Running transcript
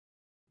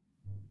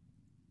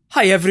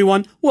Hi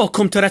everyone,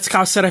 welcome to Red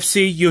Scouser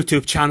FC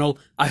YouTube channel.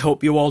 I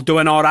hope you're all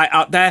doing alright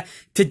out there.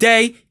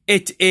 Today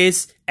it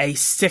is a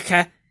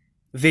sticker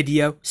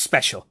video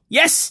special.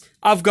 Yes,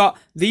 I've got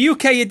the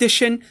UK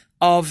edition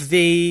of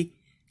the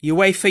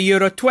UEFA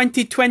Euro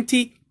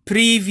 2020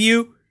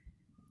 Preview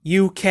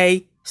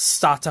UK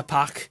Starter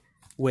Pack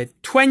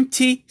with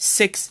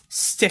 26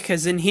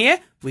 stickers in here.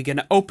 We're going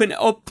to open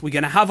it up, we're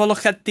going to have a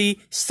look at the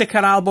sticker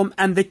album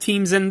and the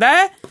teams in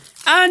there.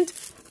 And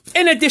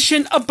in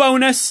addition, a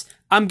bonus,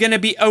 I'm going to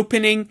be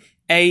opening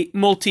a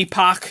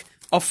multi-pack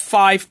of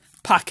 5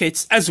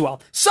 packets as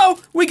well. So,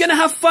 we're going to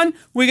have fun.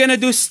 We're going to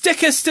do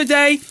stickers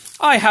today.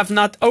 I have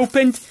not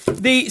opened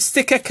the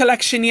sticker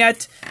collection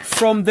yet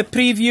from the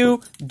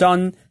preview.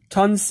 Done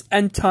tons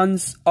and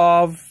tons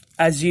of,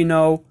 as you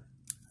know,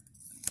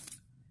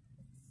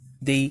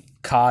 the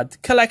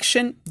card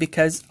collection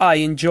because I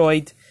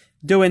enjoyed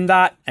doing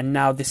that. And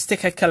now the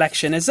sticker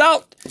collection is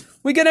out.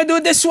 We're going to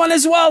do this one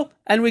as well.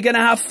 And we're going to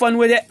have fun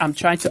with it. I'm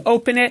trying to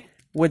open it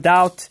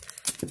without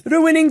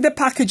ruining the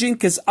packaging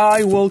because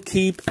I will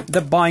keep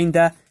the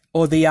binder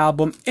or the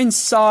album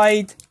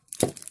inside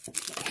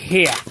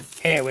here.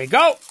 Here we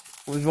go.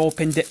 We've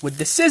opened it with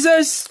the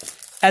scissors.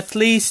 At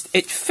least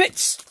it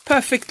fits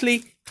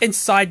perfectly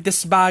inside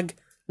this bag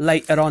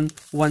later on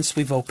once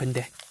we've opened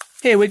it.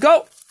 Here we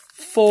go.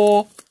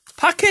 4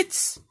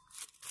 packets.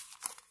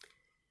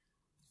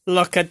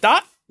 Look at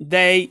that.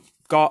 They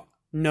got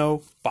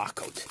no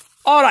barcode.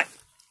 All right,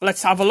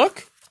 let's have a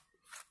look.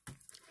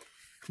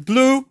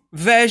 Blue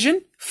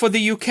version for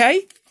the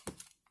UK.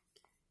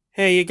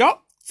 Here you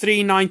go.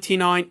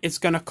 $3.99 is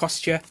going to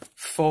cost you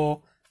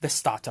for the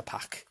starter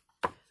pack.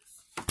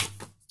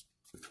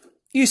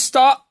 You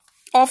start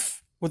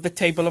off with the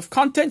table of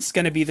contents. It's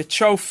going to be the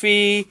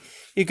trophy.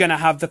 You're going to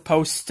have the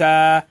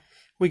poster.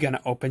 We're going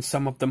to open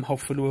some of them.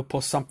 Hopefully we'll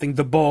pull something.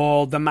 The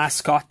ball, the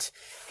mascot.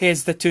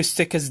 Here's the 2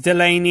 stickers,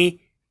 Delaney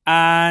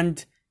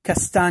and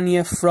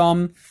Castagna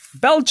from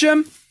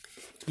Belgium.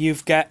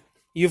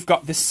 You've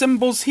got the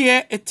symbols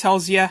here. It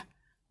tells you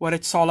what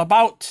it's all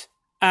about.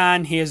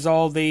 And here's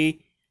all the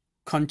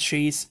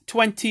countries,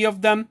 20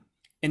 of them,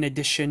 in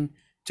addition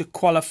to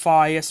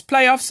qualifiers,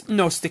 playoffs.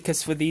 No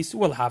stickers for these.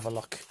 We'll have a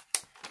look.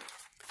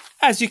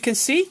 As you can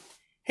see,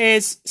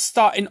 here's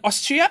starting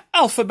Austria,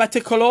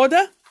 alphabetical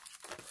order.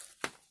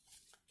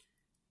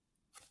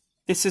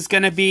 This is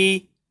going to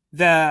be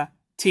the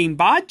team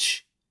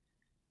badge,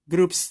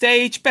 group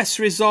stage, best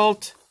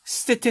result,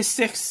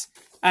 statistics,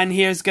 and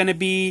here's going to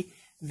be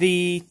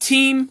the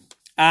team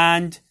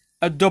and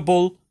a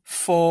double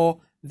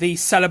for the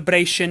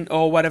celebration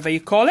or whatever you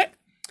call it.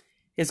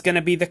 It's going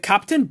to be the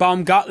captain,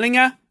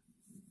 Baumgartlinger.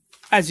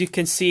 As you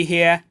can see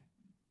here,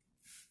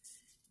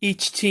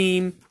 each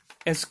team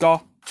has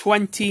got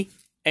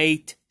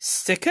 28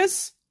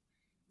 stickers.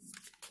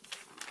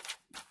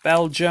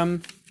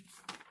 Belgium,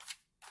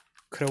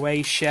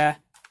 Croatia,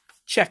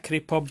 Czech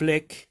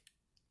Republic,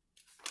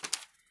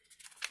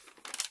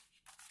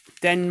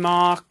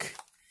 Denmark,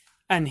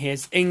 and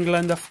here's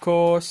England, of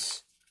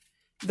course.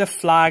 The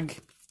flag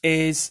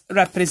is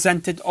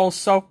represented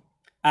also,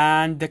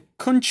 and the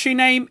country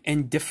name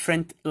in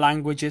different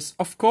languages,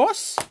 of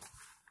course.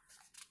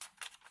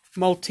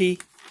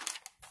 Multi-lingo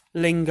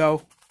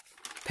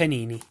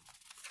Panini.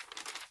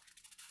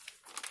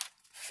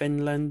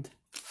 Finland,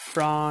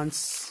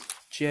 France,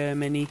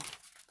 Germany.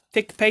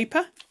 Thick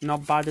paper,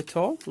 not bad at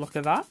all. Look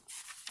at that.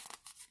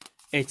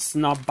 It's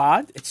not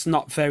bad. It's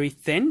not very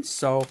thin,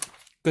 so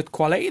good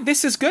quality.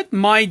 This is good.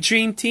 My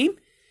dream team.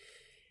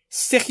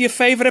 Stick your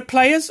favourite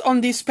players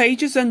on these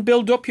pages and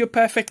build up your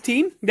perfect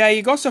team. There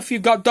you go. So if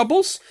you've got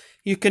doubles,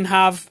 you can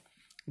have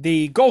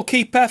the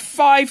goalkeeper,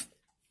 5,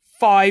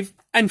 5,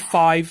 and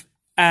 5,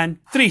 and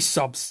 3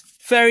 subs.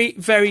 Very,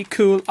 very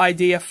cool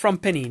idea from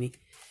Panini.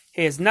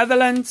 Here's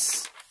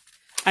Netherlands.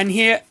 And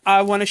here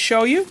I want to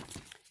show you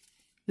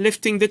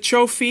lifting the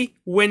trophy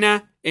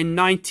winner in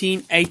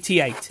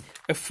 1988.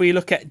 If we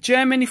look at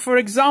Germany, for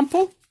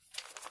example,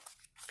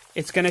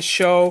 it's going to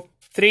show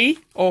 3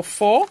 or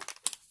 4.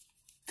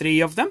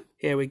 3 of them.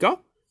 Here we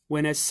go.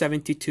 Winners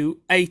 72,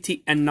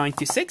 80, and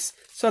 96.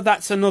 So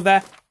that's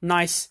another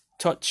nice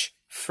touch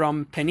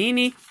from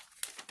Panini.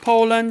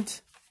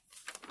 Poland.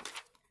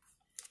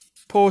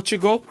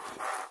 Portugal.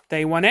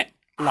 They won it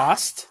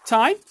last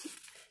time.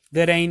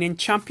 The reigning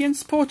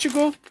champions,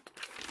 Portugal.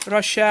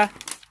 Russia.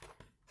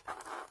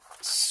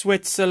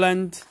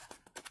 Switzerland.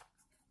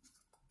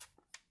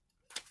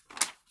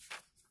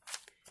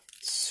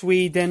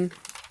 Sweden.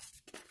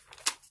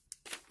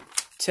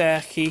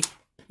 Turkey.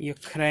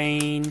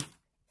 Ukraine,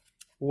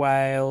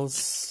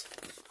 Wales,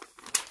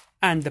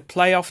 and the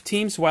playoff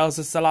teams. Wales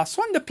is the last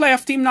one. The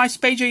playoff team, nice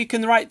page where you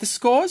can write the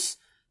scores.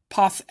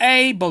 Path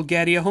A,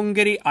 Bulgaria,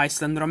 Hungary,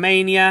 Iceland,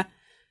 Romania.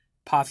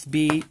 Path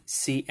B,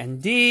 C,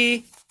 and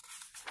D.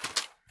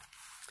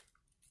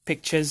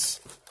 Pictures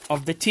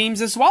of the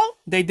teams as well.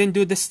 They didn't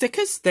do the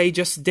stickers. They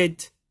just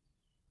did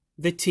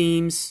the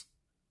teams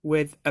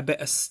with a bit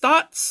of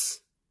stats.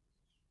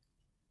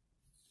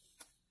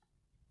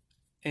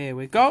 Here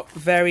we go.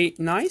 Very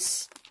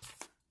nice.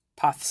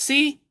 Path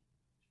C.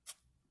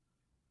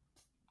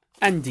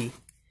 and D.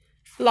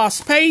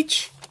 Last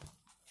page.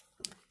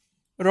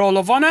 Roll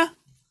of Honor.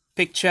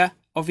 Picture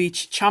of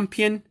each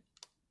champion.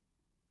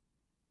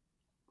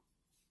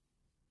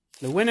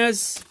 The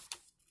winners.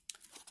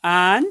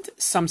 And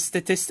some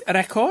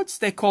records.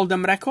 They call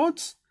them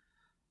records.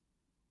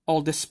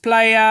 Oldest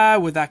player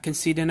without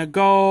conceding a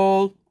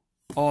goal.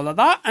 All of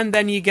that. And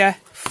then you get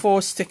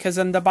 4 stickers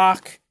on the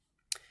back.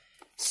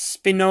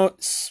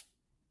 Spinazzola.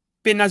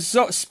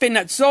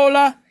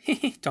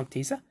 Tongue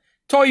teaser.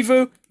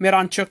 Toivu,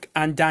 Miranchuk,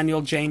 and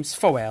Daniel James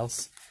for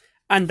Wales.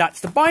 And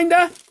that's the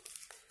binder.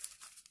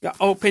 The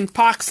open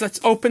packs. Let's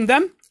open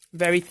them.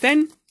 Very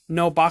thin.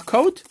 No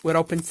barcode. We'll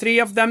open 3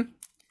 of them.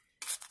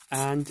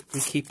 And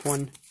we keep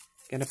one.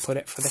 Gonna put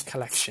it for the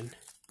collection.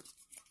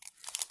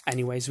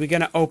 Anyways, we're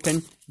gonna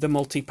open the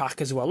multi-pack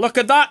as well. Look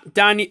at that.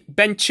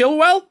 Ben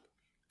Chilwell.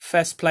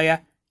 First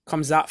player.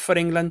 Comes out for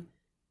England.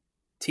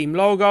 Team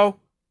logo.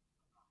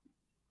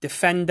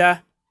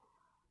 Defender.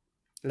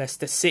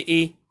 Leicester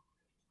City.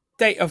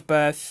 Date of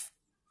birth.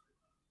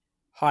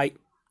 Height.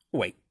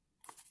 Weight.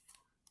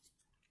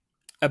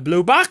 A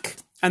blue back.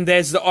 And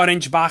there's the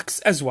orange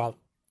backs as well.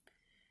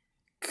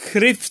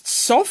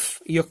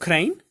 Krivtsov,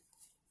 Ukraine.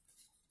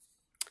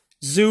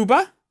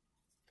 Zuba,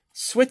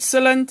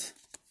 Switzerland.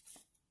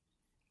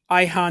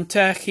 Ayhan,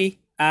 Turkey.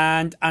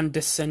 And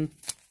Anderson,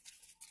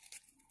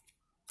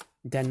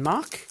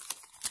 Denmark.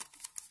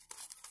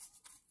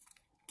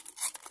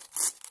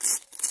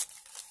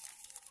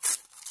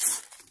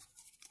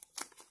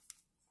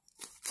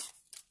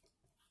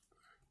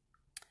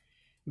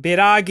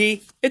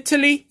 Biraghi,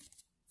 Italy.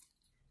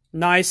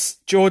 Nice.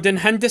 Jordan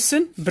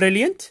Henderson,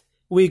 brilliant.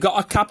 We got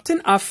a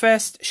captain, our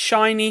first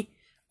shiny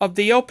of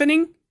the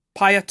opening.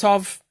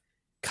 Pyatov,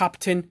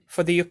 captain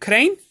for the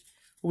Ukraine.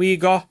 We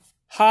got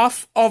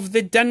half of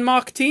the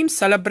Denmark team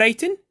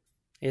celebrating.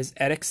 Here's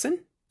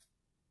Eriksson.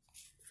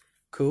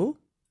 Cool.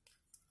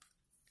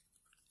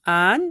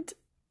 And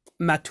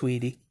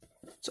Matuidi.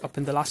 Let's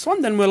open the last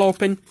one. Then we'll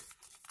open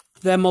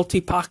the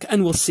multi-pack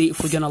and we'll see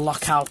if we're going to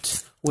lock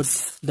out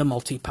with the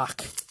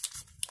multi-pack.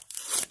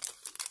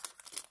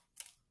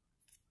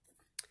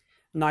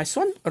 Nice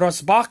one.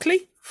 Ross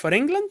Barkley for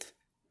England.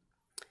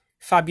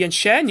 Fabian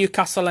Schär,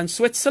 Newcastle and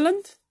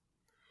Switzerland.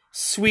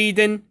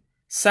 Sweden,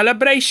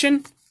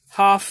 celebration,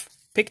 half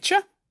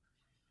picture.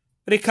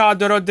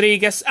 Ricardo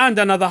Rodriguez and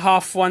another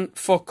half one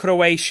for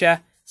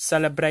Croatia,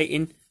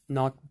 celebrating,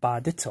 not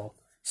bad at all.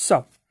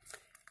 So,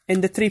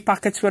 in the 3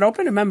 packets we're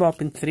open, remember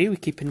open 3, we're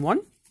keeping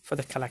 1 for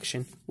the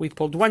collection. We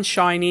pulled 1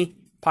 shiny,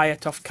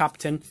 Pyatov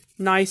captain,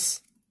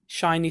 nice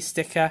shiny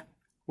sticker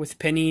with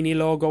Panini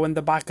logo in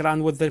the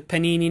background with the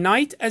Panini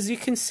Knight, as you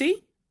can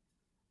see.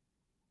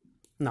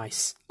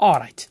 Nice.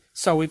 Alright,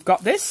 so we've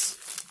got this.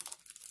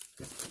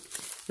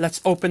 Let's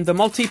open the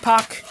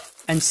multi-pack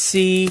and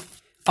see,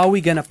 are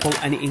we going to pull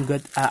anything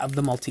good out of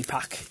the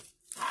multi-pack?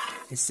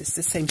 Is this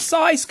the same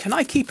size? Can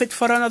I keep it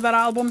for another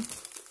album?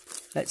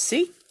 Let's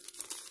see.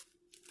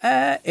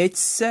 Yeah,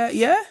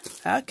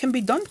 that can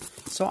be done.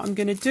 So what I'm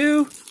going to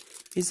do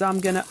is I'm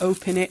going to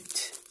open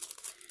it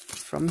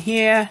from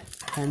here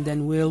and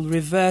then we'll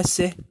reverse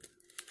it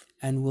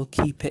and we'll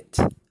keep it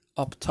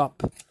up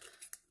top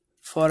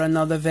for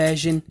another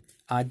version.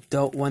 I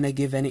don't want to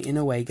give anything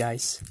away,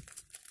 guys.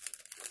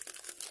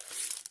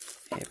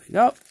 Here we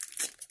go.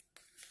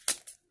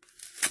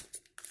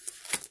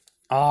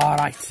 All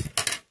right.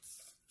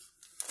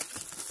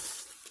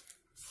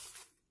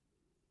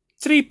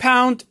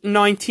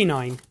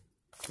 £3.99.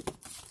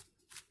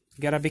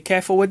 Gotta be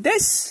careful with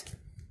this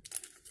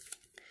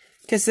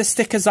because the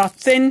stickers are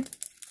thin.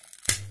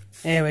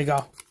 Here we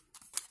go.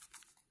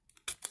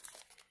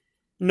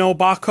 No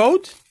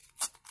barcode.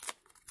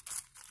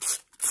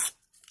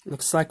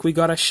 Looks like we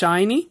got a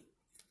shiny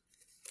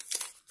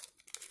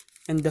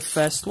in the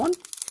first one.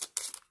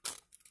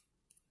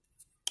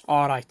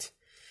 All right.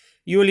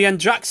 Julian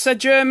Draxler,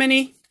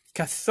 Germany.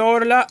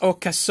 Cazorla or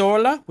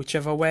Cazorla,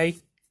 whichever way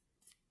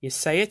you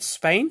say it.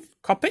 Spain.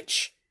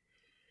 Kopic.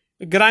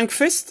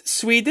 Grankvist,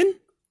 Sweden.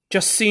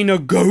 Just seen a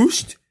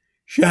ghost.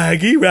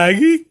 Shaggy,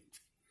 Raggy.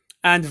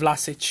 And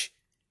Vlasic.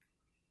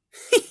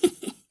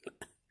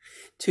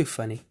 Too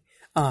funny.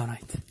 All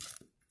right.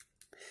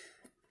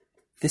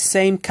 The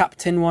same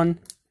captain one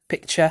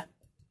picture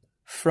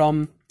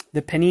from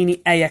the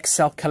Panini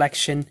AXL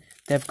collection.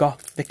 They've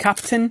got the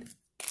captain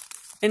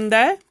in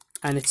there.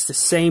 And it's the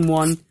same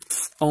one,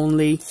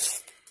 only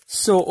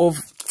sort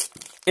of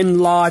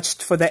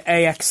enlarged for the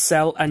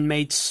AXL and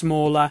made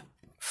smaller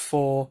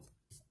for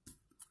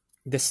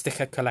the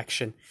sticker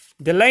collection.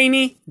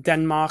 Delaney,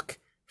 Denmark.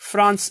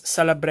 France,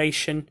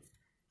 celebration.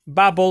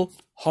 Babel,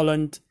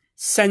 Holland.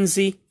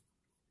 Senzi,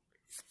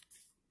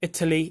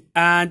 Italy.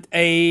 And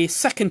a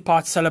second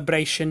part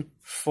celebration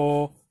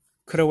for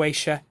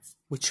Croatia,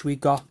 which we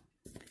got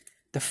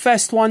the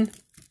first one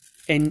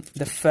in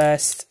the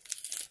first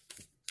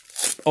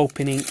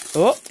opening.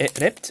 Oh, it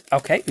ripped.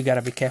 Okay, we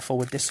gotta be careful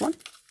with this one.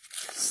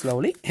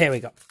 Slowly. Here we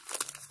go.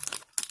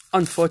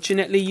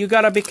 Unfortunately, you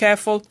gotta be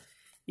careful.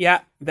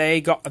 Yeah,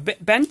 they got a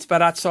bit bent, but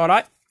that's all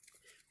right.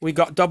 We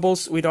got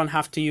doubles. We don't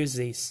have to use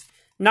these.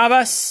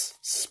 Navas,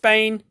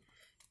 Spain.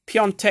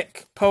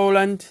 Piontek,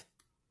 Poland.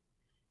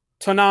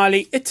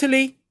 Tonali,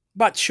 Italy.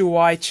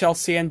 Batshuayi,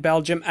 Chelsea and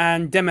Belgium.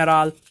 And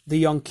Demiral, the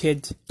young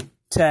kid,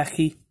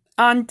 Turkey.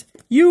 And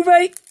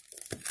Juve.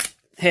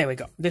 Here we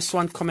go. This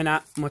one coming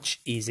out much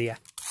easier.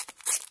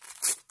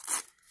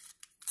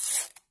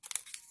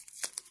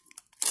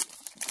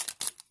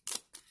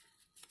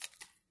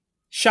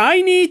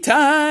 Shiny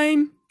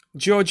time.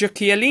 Giorgio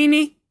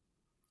Chiellini.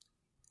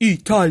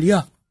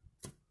 Italia.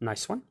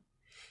 Nice one.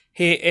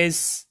 Here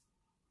is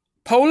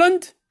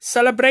Poland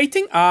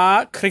celebrating.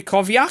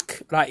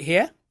 Krychowiak right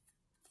here.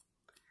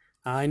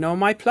 I know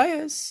my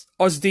players.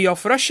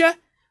 Ozdiov, Russia.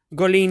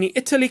 Golini,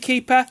 Italy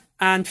keeper.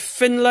 And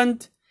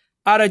Finland.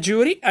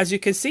 Arajuri, as you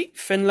can see.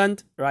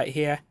 Finland right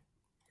here.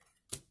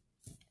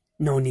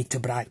 No need to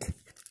brag.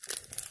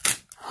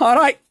 All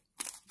right.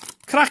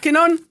 Cracking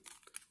on.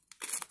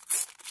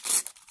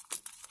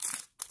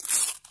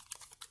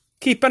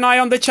 Keep an eye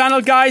on the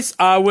channel, guys.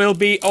 I will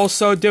be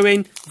also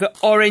doing the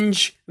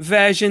orange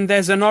version.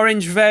 There's an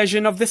orange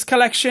version of this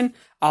collection.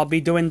 I'll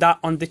be doing that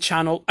on the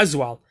channel as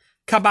well.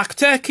 Kabak,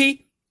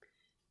 Turkey.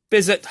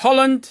 Bizet,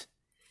 Holland.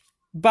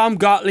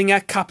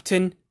 Baumgartlinger,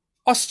 captain,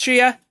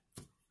 Austria.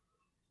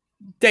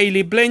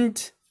 Daley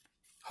Blind,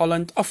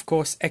 Holland, of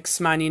course,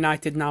 ex-Man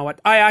United, now at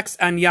Ajax.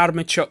 And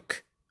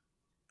Yaremchuk,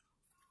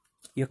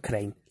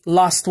 Ukraine.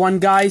 Last one,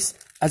 guys,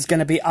 is going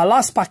to be our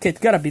last packet.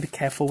 Gotta be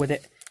careful with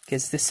it,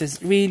 because this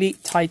is really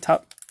tight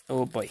up.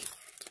 Oh boy.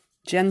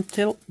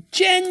 Gentle,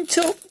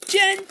 gentle,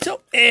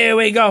 gentle. Here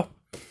we go.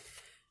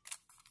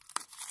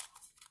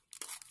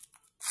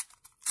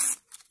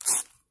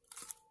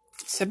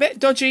 It's a bit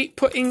dodgy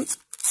putting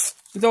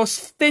those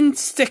thin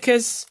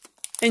stickers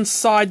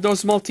inside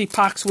those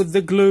multi-packs with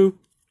the glue,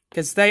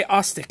 because they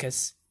are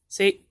stickers.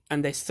 See?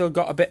 And they still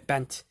got a bit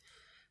bent.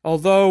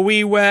 Although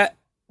we were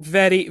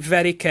very,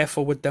 very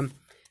careful with them.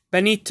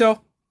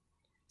 Benito,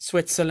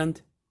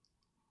 Switzerland.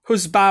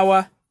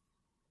 Husbauer,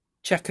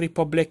 Czech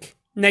Republic.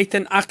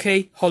 Nathan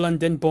Ake,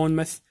 Holland and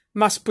Bournemouth.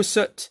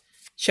 Maspusut,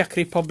 Czech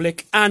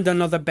Republic. And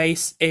another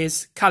base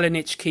is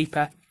Kalinic,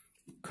 keeper,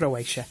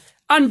 Croatia.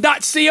 And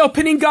that's the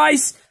opening,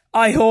 guys.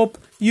 I hope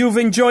you've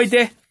enjoyed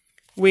it.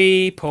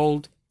 We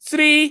pulled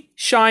 3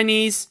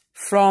 shinies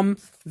from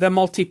the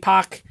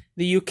multi-pack,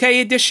 the UK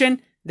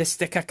edition, the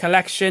sticker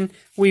collection.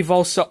 We've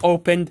also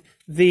opened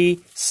the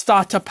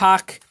starter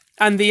pack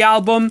and the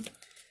album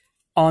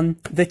on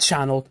the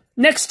channel.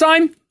 Next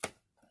time,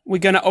 we're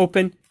going to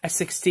open a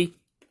 60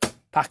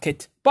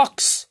 packet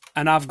box.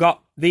 And I've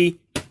got the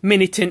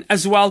mini tin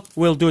as well.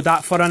 We'll do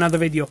that for another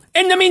video.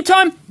 In the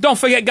meantime, don't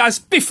forget, guys,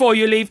 before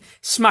you leave,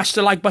 smash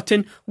the like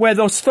button where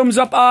those thumbs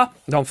up are.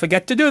 Don't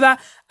forget to do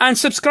that. And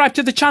subscribe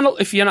to the channel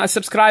if you're not a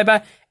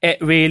subscriber.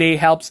 It really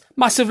helps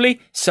massively,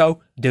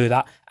 so do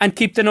that. And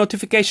keep the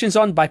notifications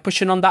on by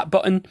pushing on that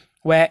button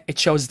where it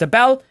shows the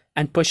bell,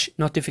 and push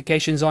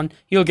notifications on.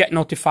 You'll get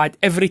notified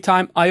every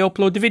time I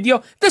upload the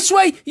video. This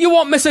way, you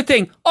won't miss a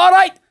thing. All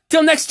right,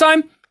 till next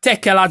time,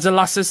 take care, lads and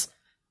lasses.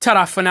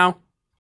 Ta-ra for now.